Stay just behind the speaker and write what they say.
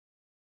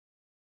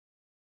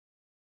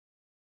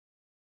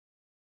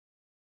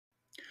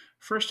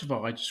First of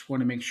all, I just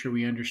want to make sure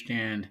we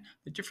understand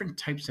the different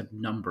types of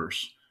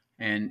numbers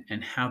and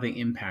how they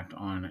impact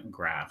on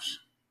graphs.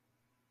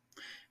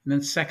 And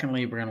then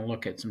secondly, we're going to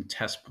look at some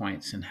test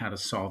points and how to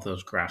solve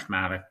those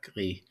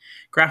graphically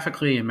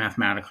and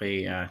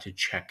mathematically to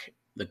check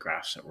the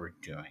graphs that we're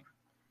doing.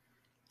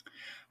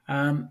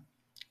 Um,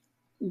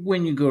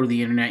 when you go to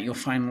the internet, you'll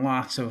find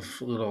lots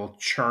of little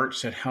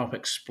charts that help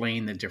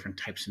explain the different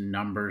types of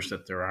numbers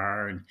that there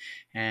are.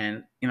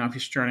 And if you're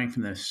starting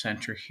from the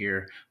center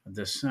here of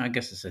this, I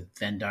guess it's a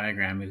Venn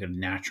diagram. You've got a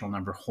natural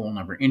number, whole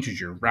number,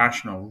 integer,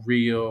 rational,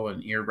 real,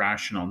 and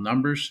irrational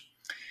numbers.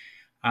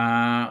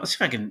 Let's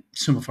see if I can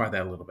simplify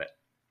that a little bit.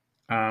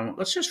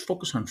 Let's just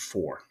focus on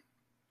four: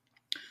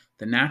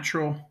 the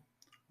natural,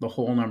 the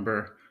whole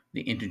number, the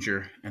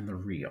integer, and the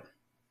real.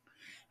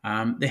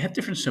 They have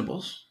different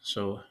symbols.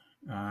 So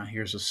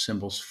here's the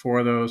symbols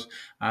for those.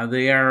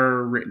 They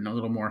are written a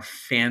little more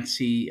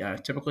fancy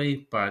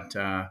typically, but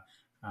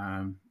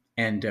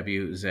N,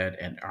 W, Z,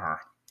 and R.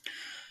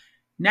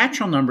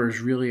 Natural numbers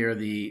really are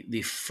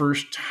the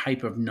first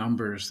type of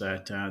numbers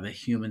that the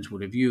humans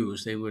would have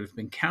used. They would have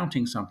been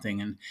counting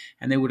something and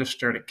they would have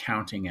started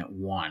counting at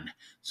one.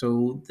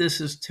 So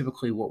this is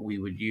typically what we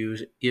would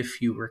use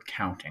if you were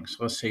counting.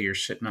 So let's say you're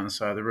sitting on the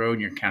side of the road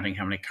and you're counting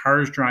how many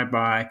cars drive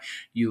by.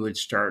 You would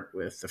start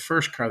with the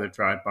first car that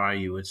drive by.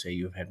 You would say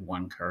you've had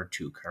one car,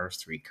 two cars,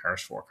 three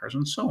cars, four cars,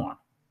 and so on.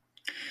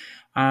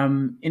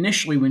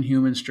 Initially, when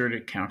humans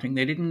started counting,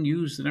 they didn't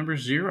use the number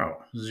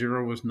zero.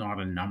 Zero was not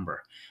a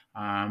number.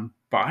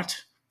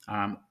 But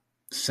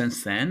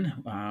since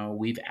then,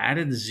 we've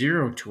added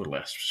zero to a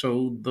list.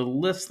 So the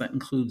list that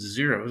includes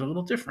zero is a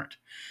little different.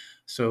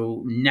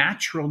 So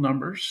natural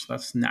numbers,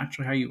 that's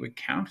naturally how you would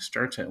count,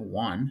 starts at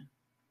one.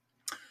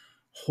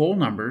 Whole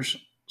numbers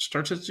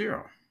starts at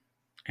zero.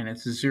 And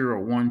it's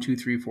 0, 1, 2,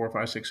 3, 4,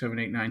 5, 6, 7,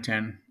 8, 9,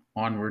 10,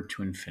 onward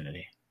to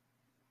infinity.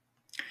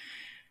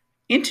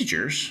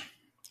 Integers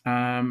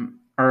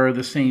are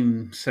the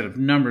same set of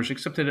numbers,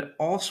 except that it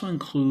also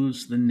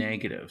includes the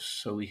negatives.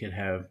 So we could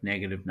have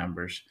negative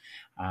numbers.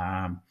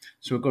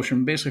 So it goes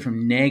basically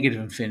from negative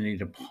infinity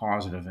to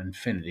positive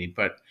infinity,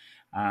 but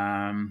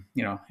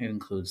it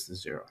includes the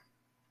zero.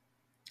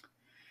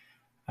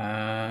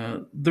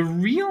 The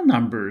real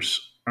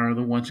numbers are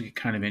the ones that get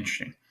kind of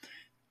interesting.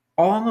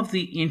 All of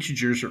the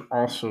integers are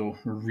also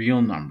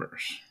real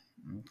numbers.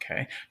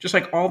 Okay, just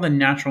like all the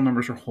natural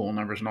numbers are whole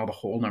numbers and all the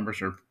whole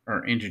numbers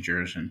are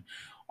integers, and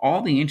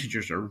all the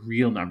integers are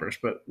real numbers.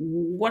 But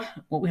what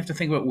we have to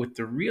think about with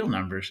the real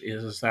numbers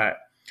is that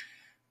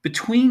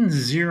between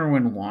 0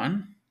 and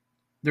 1,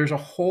 there's a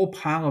whole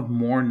pile of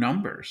more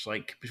numbers.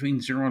 Like between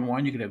 0 and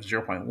 1, you could have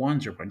 0.1, 0.2,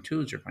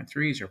 0.3,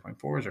 0.4,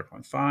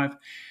 0.5,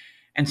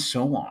 and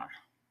so on.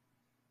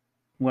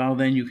 Well,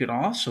 then you could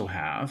also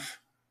have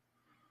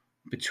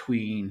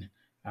between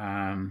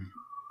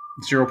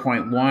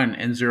 0.1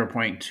 and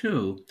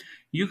 0.2,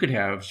 you could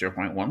have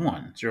 0.11,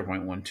 0.12,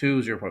 0.13,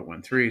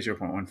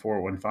 0.14,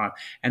 0.15,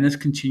 and this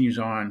continues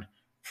on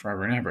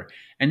forever and ever.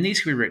 And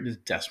these can be written as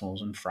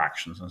decimals and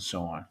fractions and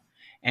so on.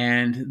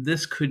 And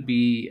this could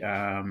be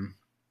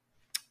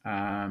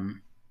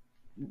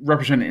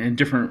represented in a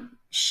different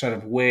set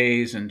of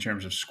ways in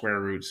terms of square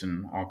roots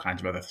and all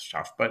kinds of other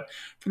stuff. But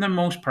for the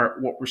most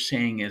part, what we're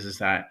saying is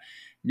that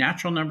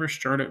natural numbers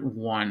start at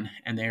 1,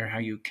 and they're how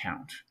you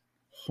count.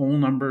 Whole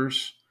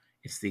numbers,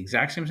 it's the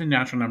exact same as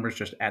natural numbers,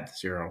 just at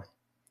 0.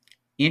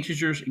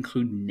 Integers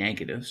include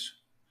negatives.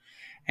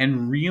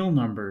 And real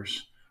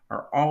numbers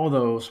are all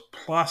those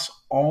plus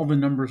all the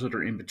numbers that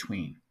are in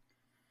between.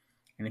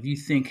 And if you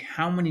think,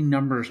 how many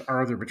numbers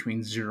are there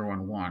between 0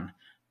 and 1?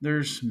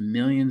 There's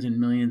millions and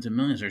millions and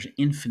millions. There's an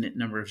infinite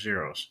number of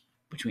zeros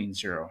between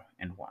 0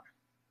 and 1.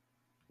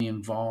 We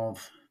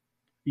involve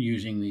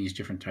using these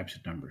different types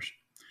of numbers.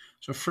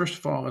 So first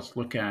of all, let's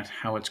look at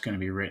how it's going to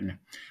be written.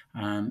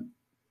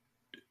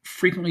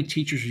 Frequently,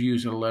 teachers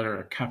use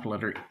a capital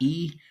letter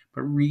E,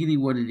 but really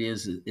what it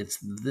is, it's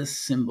this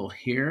symbol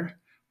here,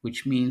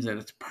 which means that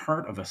it's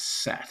part of a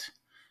set.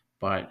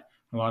 But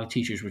a lot of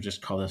teachers would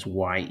just call this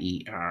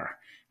Y-E-R.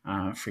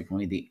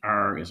 Frequently, the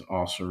R is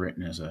also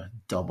written as a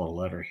double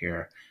letter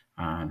here,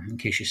 in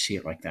case you see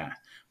it like that.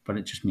 But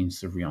it just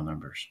means the real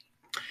numbers.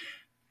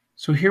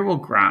 So here we'll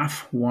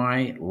graph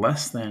y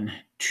less than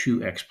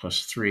 2x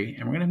plus 3,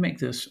 and we're going to make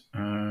this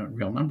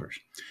real numbers.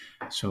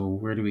 So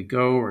where do we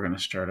go? We're going to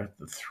start at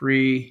the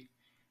 3,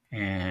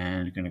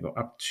 and we're going to go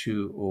up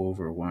 2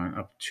 over 1,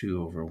 up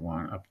 2 over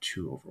 1, up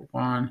 2 over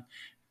 1.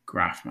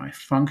 Graph my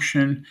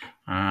function.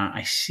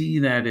 I see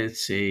that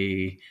it's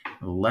a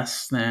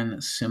less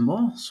than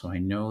symbol, so I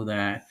know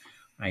that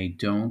I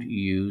don't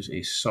use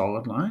a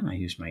solid line. I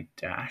use my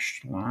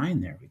dashed line.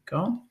 There we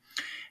go.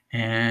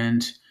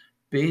 And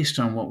based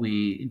on what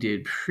we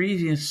did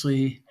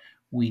previously,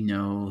 we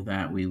know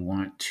that we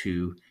want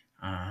to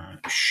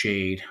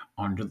shade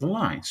under the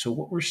line. So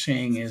what we're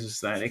saying is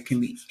that it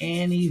can be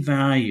any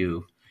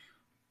value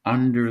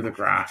under the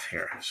graph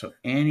here. So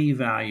any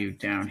value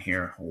down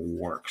here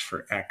works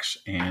for x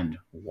and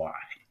y.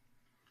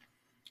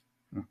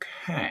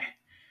 Okay.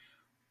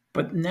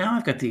 But now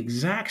I've got the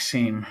exact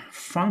same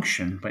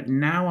function, but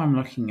now I'm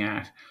looking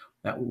at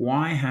that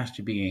y has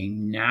to be a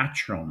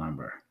natural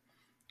number.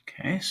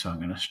 Okay, so I'm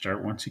going to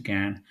start once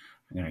again.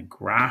 I'm going to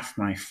graph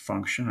my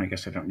function. I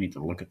guess I don't need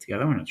to look at the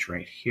other one. It's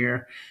right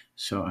here.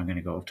 So I'm going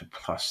to go up to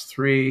plus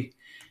 3,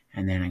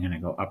 and then I'm going to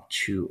go up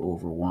 2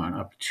 over 1,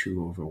 up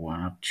 2 over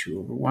 1, up 2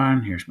 over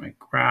 1. Here's my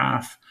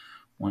graph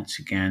once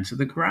again. So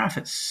the graph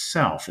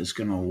itself is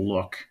going to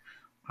look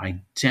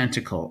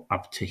identical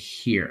up to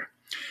here.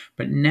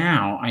 But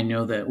now I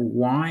know that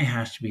y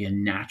has to be a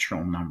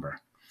natural number.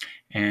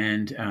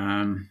 And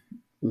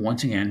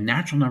once again,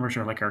 natural numbers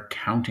are like our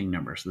counting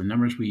numbers, the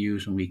numbers we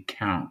use when we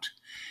count.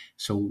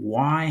 So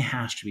y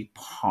has to be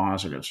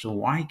positive. So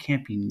y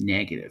can't be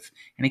negative,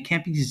 and it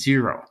can't be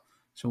 0.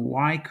 So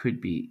y could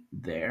be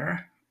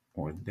there,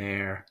 or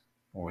there,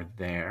 or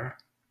there,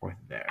 or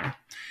there.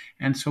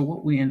 And so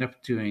what we end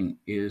up doing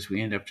is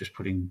we end up just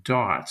putting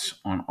dots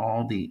on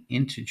all the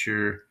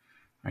integer,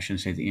 I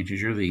shouldn't say the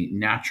integer, the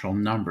natural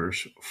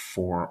numbers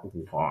for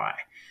y.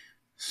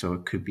 So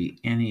it could be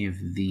any of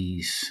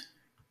these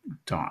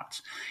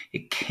dots.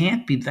 It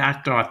can't be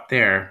that dot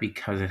there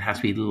because it has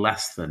to be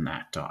less than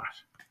that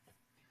dot.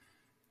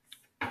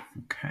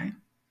 Okay,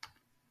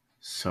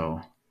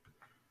 so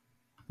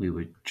we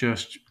would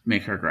just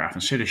make our graph.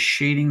 Instead of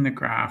shading the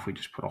graph, we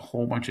just put a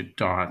whole bunch of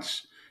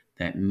dots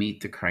that meet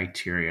the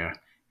criteria.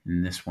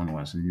 And this one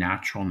was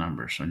natural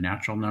numbers. So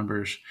natural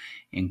numbers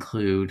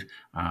include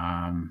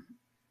 1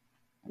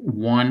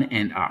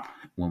 and up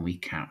when we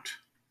count.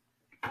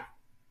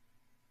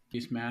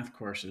 These math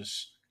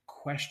courses,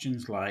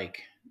 questions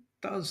like,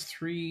 does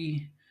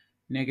 3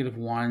 negative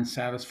 1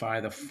 satisfy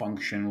the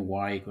function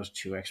y equals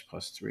 2x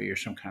plus 3, or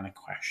some kind of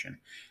question.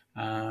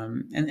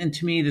 And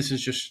to me, this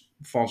is just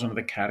falls under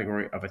the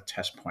category of a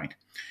test point.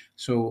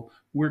 So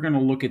we're going to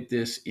look at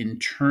this in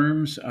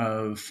terms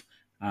of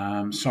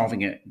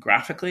solving it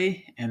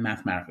graphically and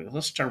mathematically.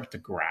 Let's start with the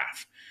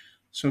graph.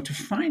 So to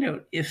find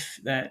out if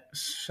that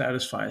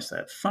satisfies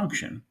that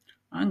function,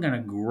 I'm going to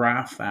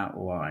graph that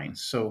line.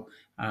 So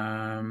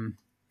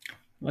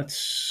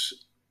let's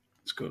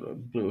go to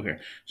blue here.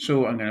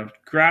 So I'm going to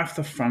graph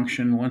the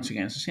function once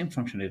again. It's the same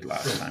function I did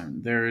last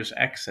time. There's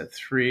x at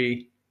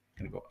 3.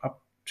 I'm going to go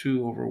up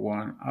 2 over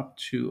 1, up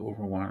 2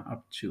 over 1,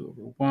 up 2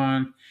 over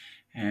 1,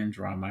 and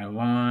draw my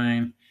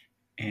line.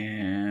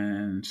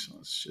 And so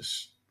let's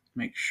just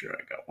make sure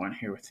I got one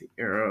here with the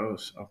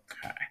arrows.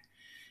 Okay.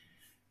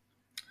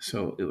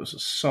 So it was a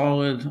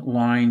solid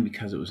line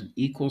because it was an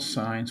equal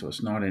sign. So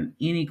it's not an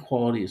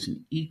inequality, it's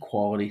an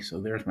equality.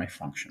 So there's my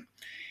function.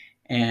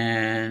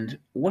 And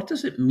what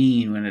does it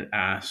mean when it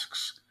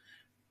asks,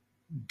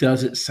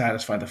 does it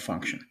satisfy the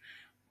function?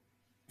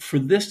 For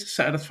this to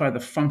satisfy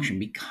the function,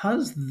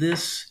 because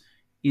this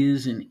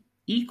is an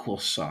equal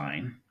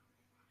sign,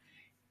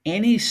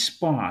 any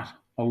spot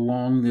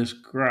along this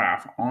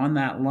graph on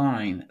that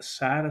line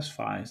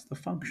satisfies the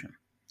function.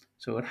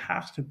 So it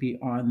has to be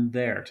on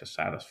there to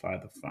satisfy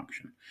the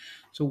function.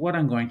 So what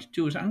I'm going to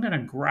do is I'm going to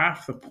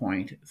graph the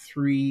point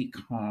 3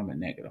 comma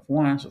negative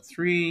 1. So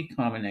 3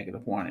 comma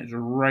negative 1 is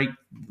right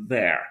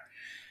there.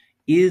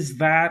 Is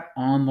that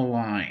on the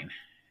line?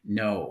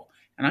 No.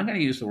 And I'm going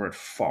to use the word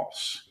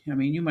false. I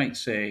mean, you might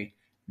say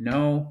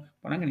no,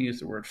 but I'm going to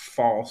use the word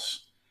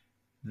false.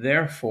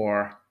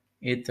 Therefore,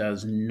 it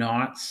does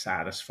not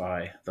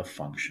satisfy the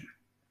function.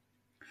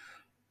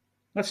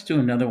 Let's do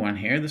another one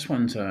here. This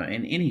one's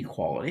an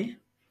inequality.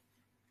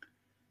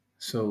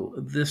 So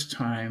this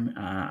time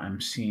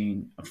I'm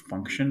seeing a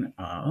function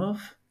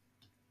of,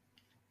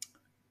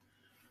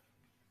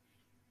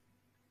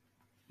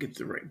 get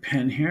the right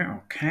pen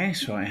here. Okay,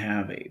 so I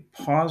have a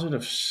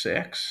positive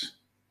 6.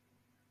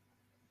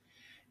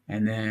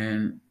 And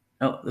then,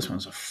 oh, this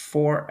one's a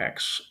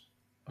 4x.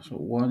 So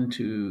 1,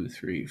 2,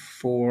 3,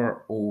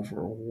 4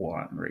 over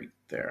 1 right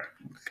there.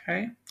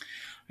 Okay.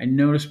 I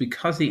notice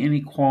because the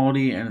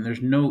inequality and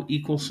there's no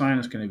equal sign,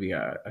 it's going to be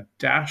a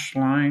dashed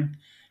line.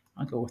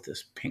 I'll go with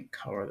this pink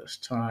color this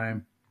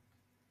time.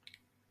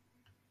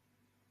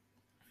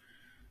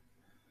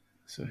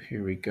 So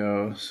here we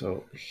go.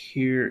 So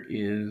here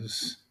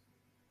is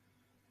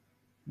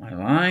my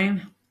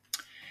line.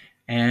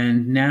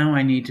 And now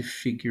I need to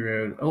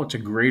figure out, oh, it's a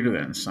greater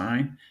than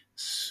sign.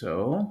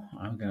 So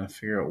I'm going to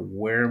figure out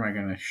where am I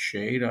going to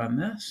shade on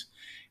this.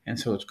 And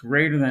so it's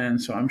greater than,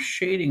 so I'm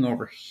shading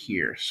over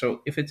here.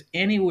 So if it's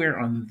anywhere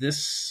on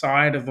this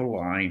side of the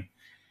line,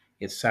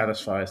 it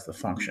satisfies the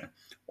function.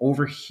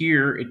 Over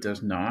here, it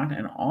does not,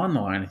 and on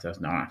the line, it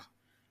does not,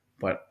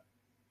 but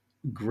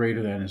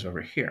greater than is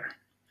over here.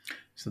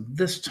 So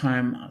this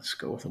time, let's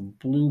go with a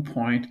blue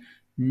point.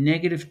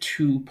 Negative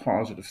 2,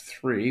 positive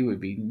 3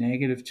 would be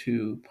negative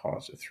 2,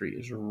 positive 3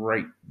 is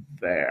right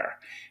there.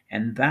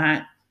 And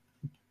that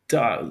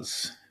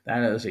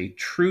is a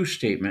true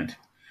statement.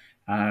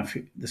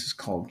 This is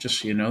called,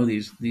 just so you know,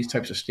 these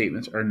types of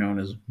statements are known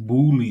as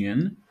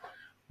Boolean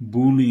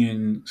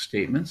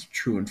statements,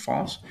 true and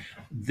false.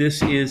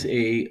 This is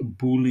a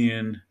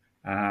Boolean,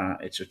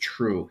 it's a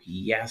true.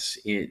 Yes,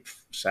 it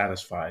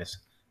satisfies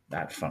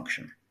that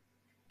function.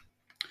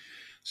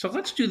 So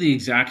let's do the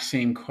exact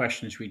same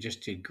questions we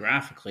just did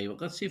graphically, but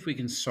let's see if we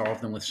can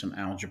solve them with some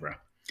algebra.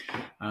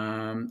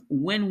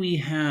 When we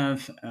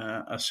have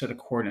a set of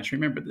coordinates,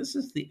 remember this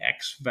is the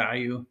x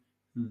value,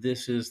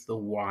 this is the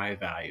y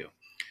value.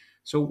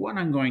 So what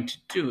I'm going to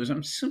do is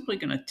I'm simply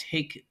going to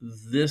take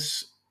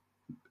this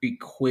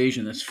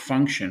equation, this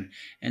function,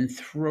 and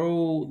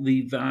throw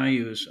the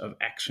values of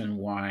x and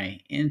y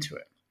into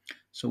it.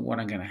 So what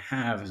I'm going to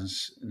have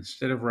is,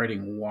 instead of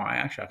writing y,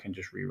 actually I can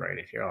just rewrite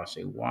it here. I'll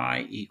say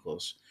y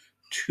equals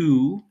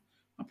 2,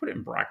 I'll put it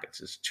in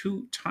brackets, it's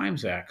 2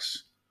 times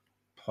x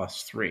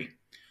plus 3.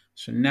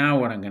 So now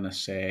what I'm going to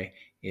say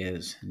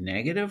is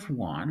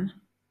 -1,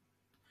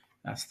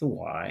 that's the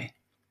y,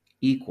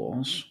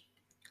 equals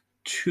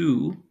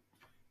 2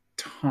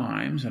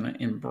 times, and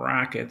in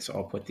brackets,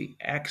 I'll put the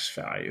x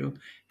value,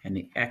 and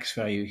the x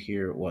value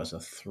here was a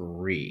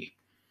 3.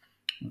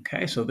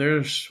 Okay, so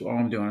there's all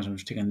I'm doing is I'm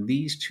just taking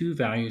these two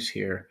values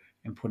here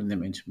and putting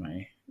them into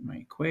my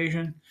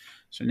equation.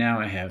 So now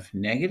I have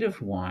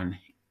 -1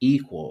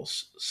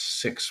 equals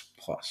 6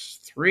 plus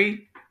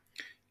 3.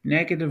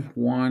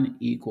 -1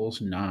 equals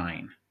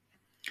 9.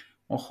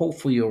 Well,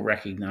 hopefully you'll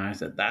recognize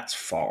that that's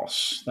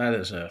false. That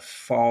is a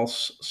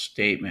false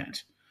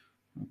statement.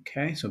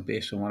 Okay, so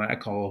based on what I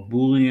call a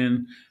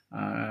Boolean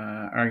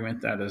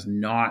argument, that is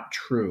not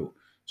true.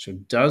 So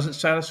does it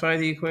satisfy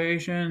the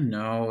equation?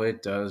 No,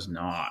 it does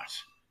not,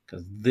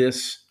 because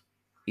this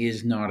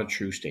is not a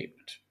true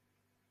statement.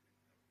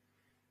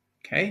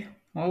 Okay,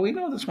 well, we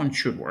know this one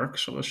should work,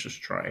 so let's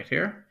just try it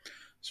here.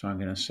 So I'm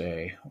going to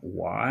say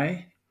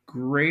y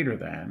greater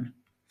than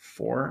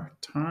 4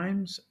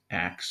 times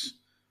x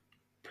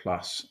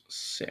plus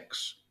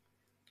 6.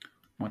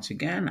 Once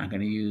again, I'm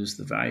going to use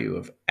the value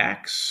of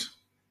x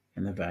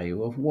and the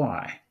value of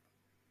y.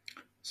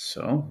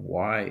 So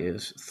y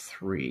is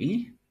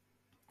 3,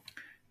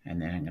 and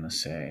then I'm going to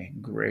say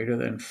greater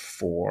than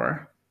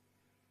 4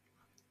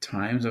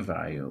 times a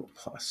value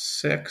plus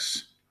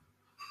 6,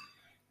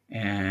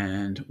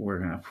 and we're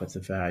going to put the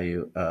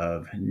value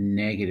of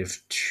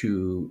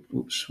 -2,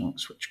 oops,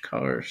 won't switch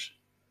colors,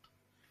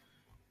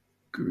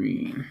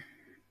 green,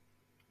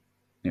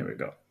 there we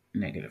go,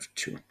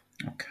 -2.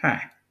 Okay,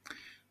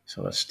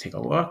 so let's take a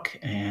look,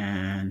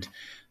 and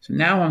so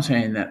now I'm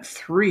saying that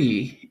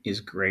 3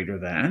 is greater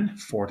than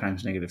 4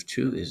 times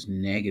 -2 is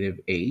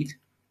 -8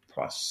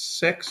 plus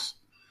 6,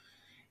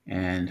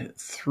 and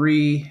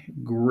 3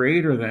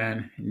 greater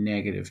than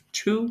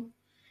 -2,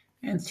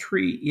 and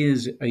 3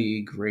 is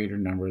a greater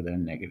number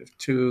than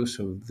 -2,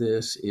 so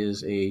this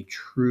is a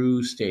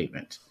true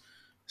statement.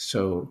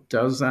 So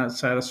does that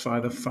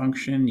satisfy the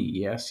function?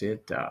 Yes,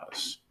 it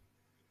does.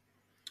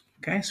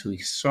 Okay, so we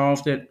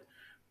solved it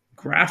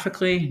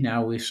graphically,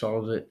 now we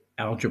solved it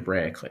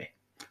algebraically.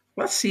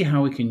 Let's see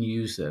how we can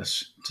use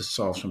this to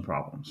solve some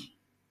problems.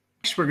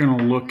 Next, we're going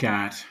to look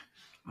at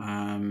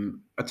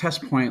a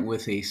test point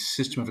with a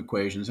system of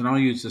equations, and I'll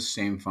use the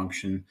same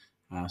function,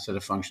 set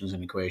of functions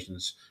and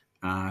equations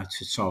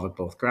to solve it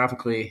both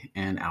graphically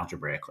and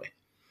algebraically.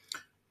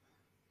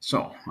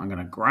 So I'm going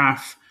to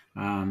graph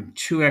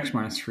 2x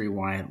minus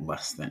 3y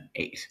less than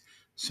 8.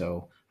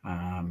 So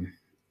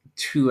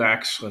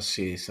 2x, let's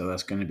see, so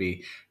that's going to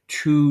be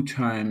 2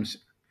 times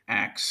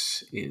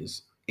x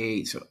is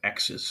 8, so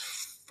x is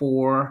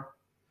 4.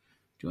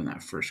 Doing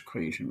that first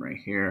equation right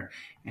here.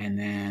 And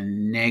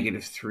then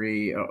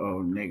 -3,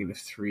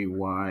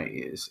 -3y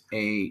is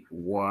 8.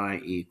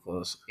 Y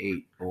equals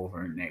 8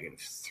 over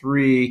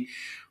 -3,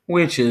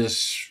 which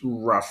is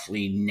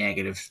roughly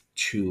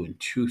 -2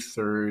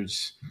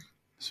 2/3.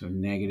 So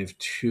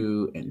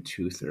 -2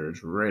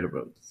 2/3 right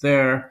about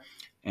there.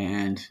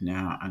 And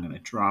now I'm going to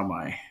draw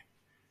my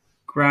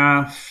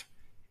graph,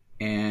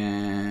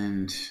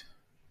 and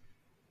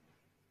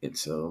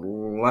it's a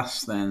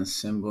less than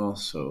symbol,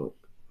 so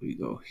we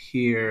go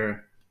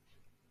here.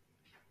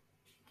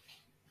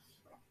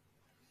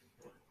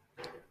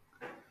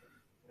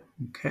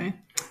 Okay,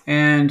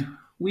 and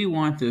we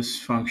want this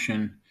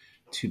function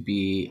to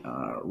be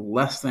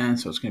less than,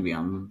 so it's going to be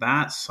on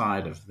that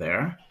side of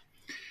there.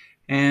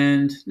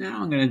 And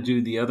now I'm going to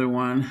do the other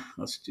one.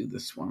 Let's do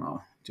this one.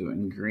 I'll do it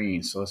in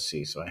green. So let's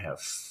see. So I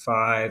have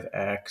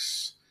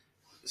 5x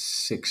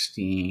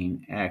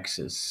 16. X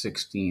is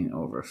 16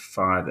 over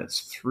 5.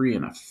 That's 3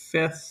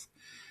 1/5.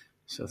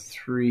 So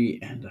 3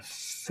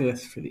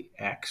 1/5 for the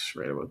x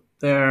right about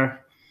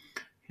there.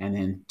 And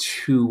then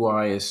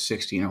 2y is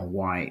 16, and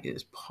y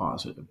is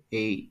positive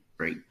 8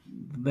 right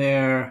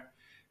there.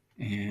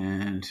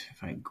 And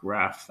if I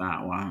graph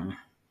that one,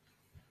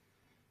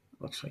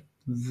 it looks like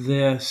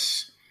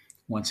this.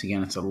 Once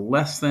again, it's a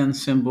less than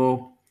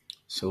symbol,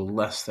 so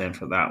less than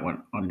for that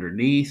one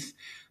underneath.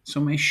 So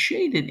my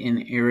shaded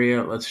in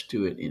area, let's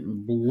do it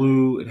in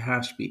blue. It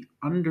has to be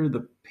under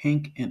the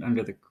pink and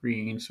under the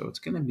green, so it's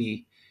going to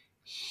be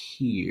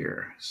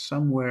here,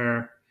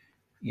 somewhere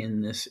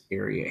in this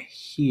area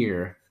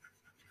here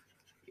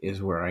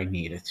is where I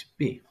need it to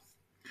be.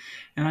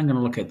 And I'm going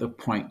to look at the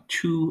point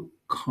 2,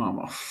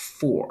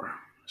 4.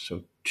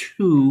 So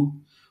 2,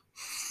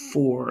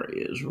 4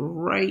 is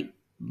right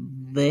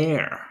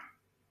there.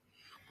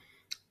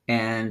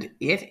 and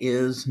it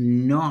is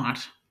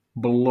not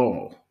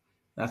below.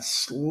 That's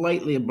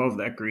slightly above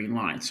that green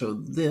line. So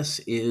this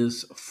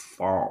is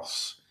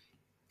false.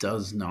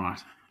 Does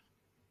not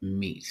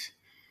meet.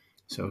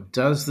 So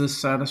does this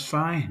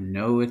satisfy?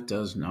 No, it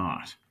does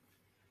not.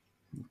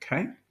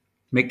 Okay.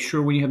 Make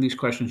sure when you have these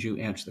questions, you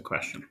answer the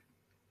question.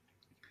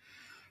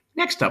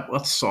 Next up,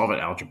 let's solve it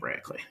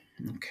algebraically.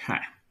 Okay.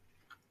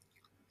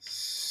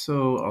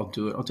 So I'll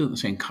do it in the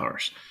same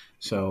colors.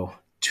 So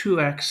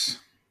 2x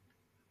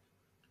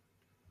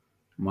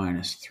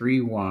minus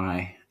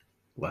 3y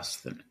less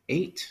than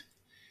 8.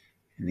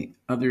 And the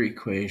other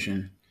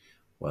equation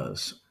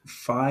was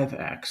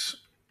 5x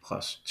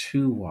plus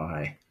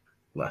 2y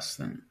less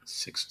than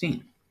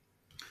 16.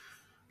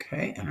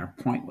 Okay, and our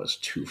point was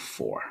 2,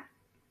 4.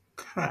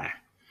 Okay.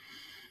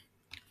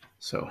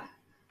 So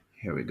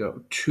here we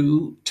go.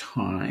 2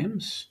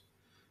 times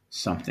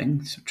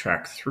something,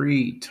 subtract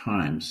 3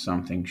 times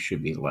something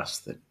should be less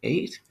than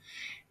 8.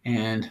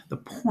 And the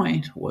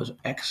point was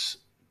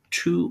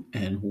x2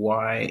 and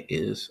y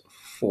is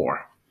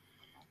 4.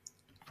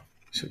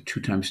 So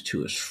 2 times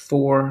 2 is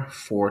 4.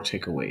 4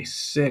 take away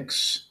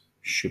 6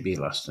 should be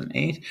less than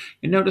 8.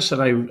 You notice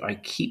that I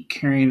keep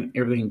carrying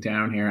everything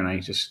down here and I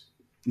just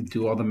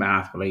do all the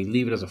math, but I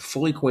leave it as a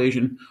full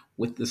equation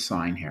with the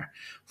sign here.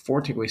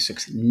 4 take away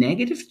 6,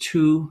 negative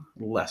 2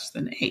 less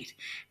than 8.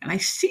 And I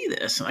see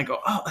this and I go,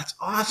 oh, that's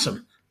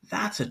awesome.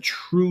 That's a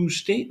true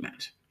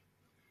statement.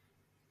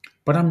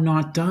 But I'm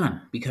not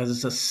done because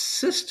it's a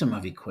system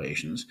of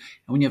equations.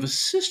 And when you have a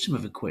system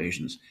of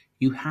equations,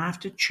 you have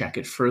to check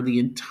it for the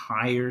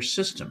entire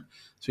system.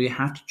 So you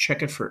have to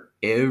check it for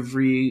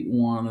every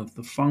one of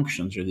the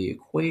functions or the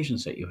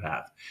equations that you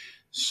have.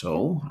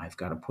 So I've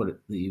got to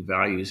put the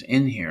values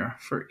in here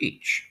for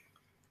each.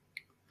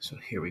 So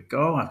here we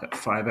go. I've got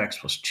 5x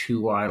plus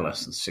 2y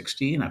less than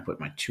 16. I put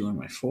my 2 and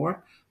my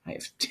 4. I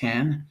have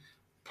 10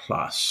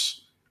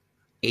 plus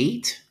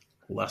 8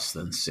 less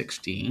than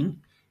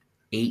 16.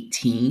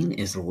 18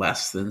 is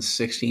less than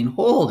 16.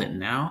 Hold it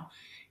now.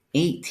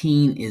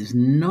 18 is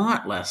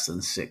not less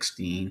than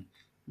 16.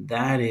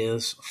 That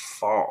is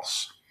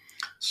false.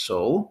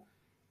 So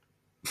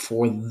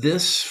for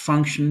this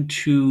function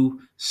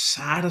to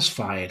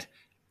satisfy it,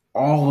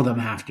 all of them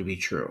have to be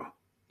true,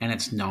 and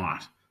it's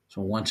not.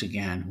 So once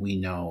again, we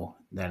know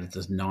that it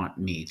does not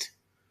meet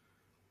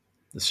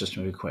the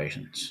system of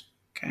equations.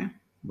 Okay,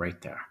 right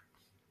there.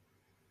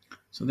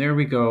 So there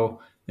we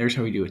go. There's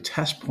how we do a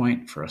test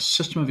point for a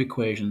system of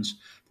equations.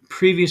 The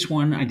previous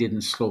one I did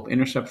in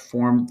slope-intercept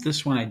form.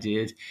 This one I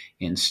did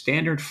in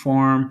standard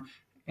form.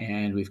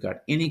 And we've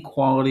got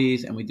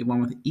inequalities, and we did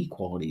one with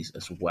equalities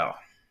as well.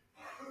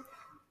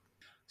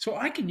 So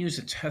I can use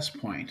a test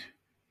point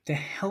to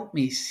help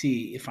me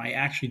see if I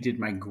actually did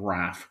my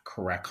graph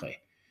correctly.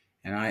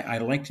 And I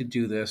like to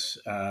do this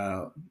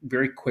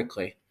very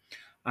quickly.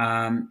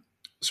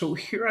 So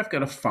here I've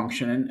got a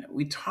function, and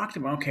we talked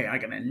about, okay, I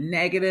got a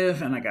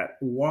negative, and I got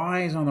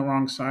y's on the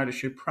wrong side. It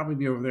should probably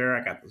be over there.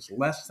 I got this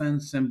less than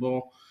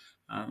symbol.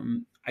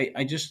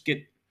 I just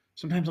get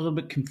sometimes a little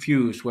bit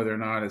confused whether or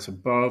not it's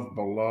above,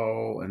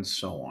 below, and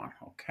so on,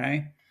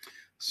 okay?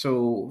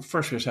 So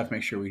first we just have to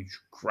make sure we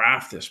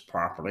graph this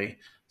properly.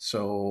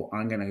 So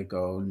I'm going to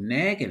go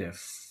negative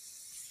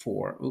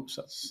 4. Oops,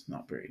 that's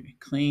not very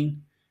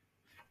clean.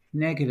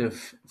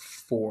 Negative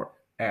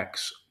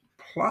 4x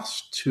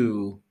plus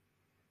 2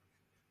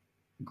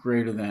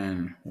 greater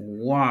than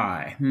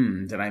y.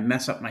 Did I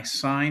mess up my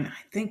sign?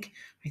 I think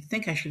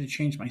I should have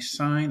changed my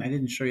sign. I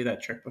didn't show you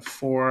that trick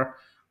before,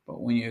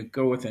 but when you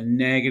go with a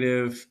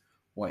negative,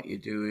 what you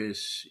do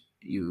is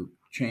you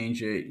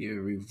change it,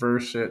 you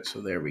reverse it.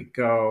 So there we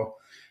go.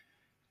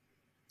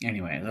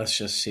 Anyway, let's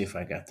just see if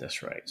I got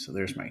this right. So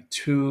there's my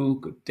 2,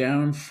 go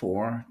down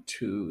 4,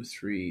 2,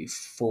 3,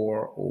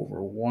 4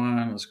 over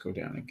 1. Let's go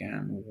down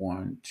again.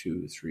 1,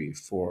 2, 3,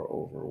 4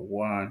 over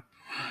 1.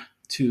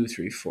 2,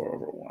 3, 4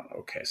 over 1.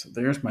 Okay, so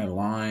there's my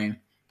line.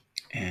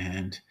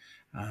 And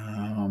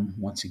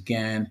once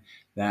again,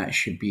 that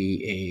should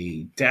be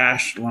a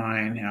dashed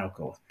line. I'll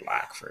go with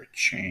black for a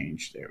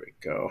change. There we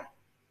go.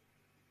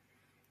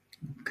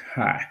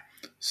 Okay,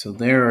 so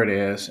there it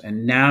is.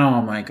 And now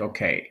I'm like,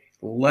 okay,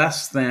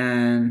 less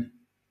than,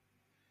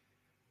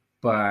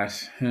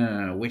 but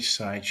which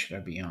side should I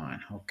be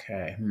on?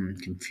 Okay,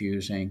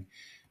 confusing.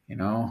 You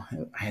know,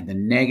 I had the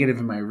negative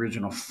in my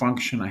original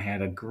function. I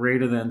had a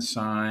greater than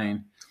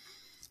sign.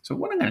 So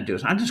what I'm going to do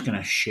is I'm just going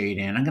to shade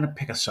in. I'm going to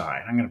pick a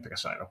side.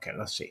 Okay,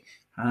 let's see.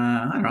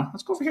 I don't know.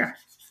 Let's go over here.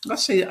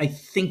 Let's say I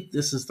think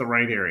this is the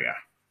right area.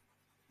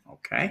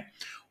 Okay.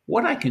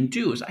 What I can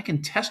do is I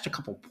can test a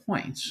couple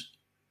points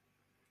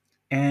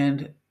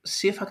and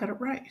see if I got it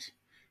right.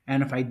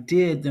 And if I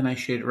did, then I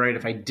shade it right.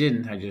 If I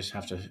didn't, I just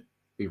have to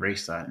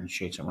erase that and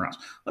shade somewhere else.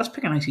 Let's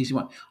pick a nice easy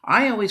one.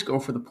 I always go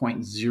for the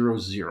point 0,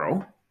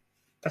 0.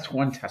 That's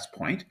one test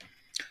point.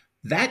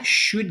 That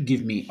should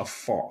give me a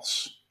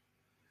false.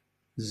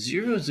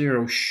 0,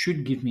 0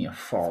 should give me a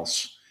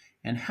false.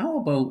 And how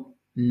about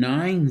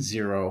 9,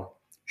 0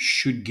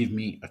 should give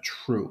me a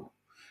true?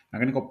 I'm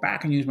going to go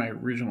back and use my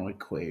original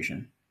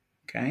equation.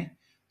 Okay,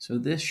 So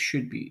this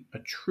should be a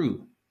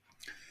true.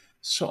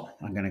 So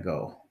I'm going to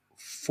go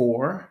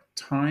 4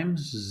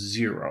 times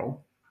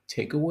 0,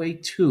 take away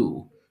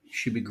 2,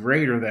 should be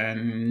greater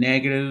than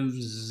negative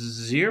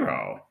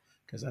 0,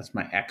 because that's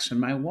my x and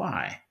my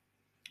y.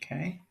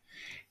 Okay?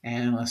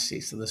 And let's see.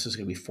 So this is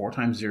going to be 4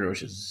 times 0,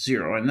 which is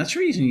 0. And that's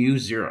the reason you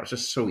use 0. It's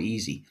just so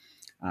easy.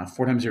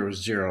 4 times 0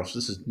 is 0. So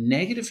this is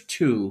negative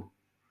 2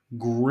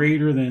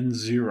 greater than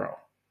 0.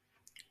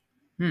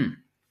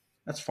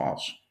 That's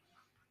false.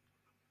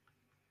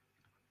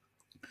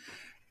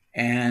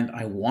 And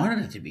I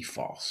wanted it to be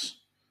false.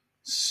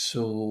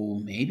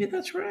 So maybe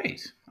that's right.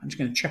 I'm just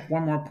going to check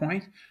one more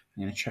point.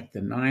 I'm going to check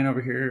the 9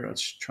 over here.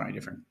 Let's try a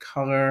different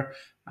color.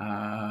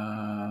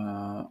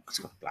 Let's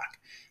go with black.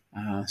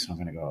 So I'm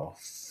going to go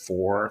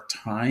 4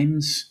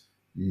 times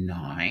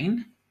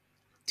 9,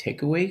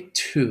 take away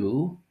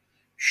 2,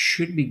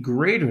 should be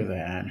greater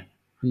than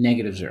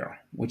negative 0,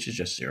 which is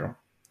just 0.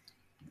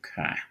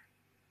 Okay.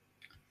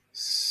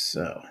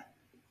 So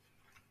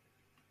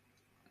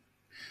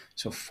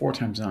 4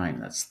 times 9,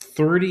 that's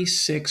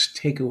 36,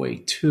 take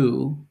away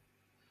 2,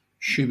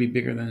 should be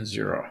bigger than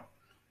 0.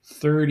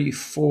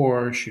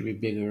 34 should be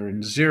bigger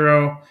than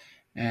 0.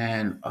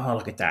 And oh,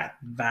 look at that.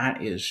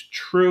 That is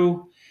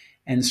true.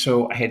 And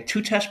so I had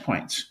 2 test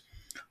points.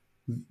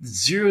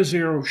 0,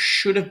 0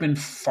 should have been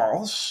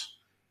false,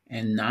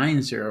 and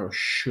 9, 0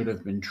 should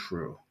have been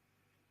true.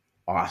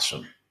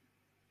 Awesome.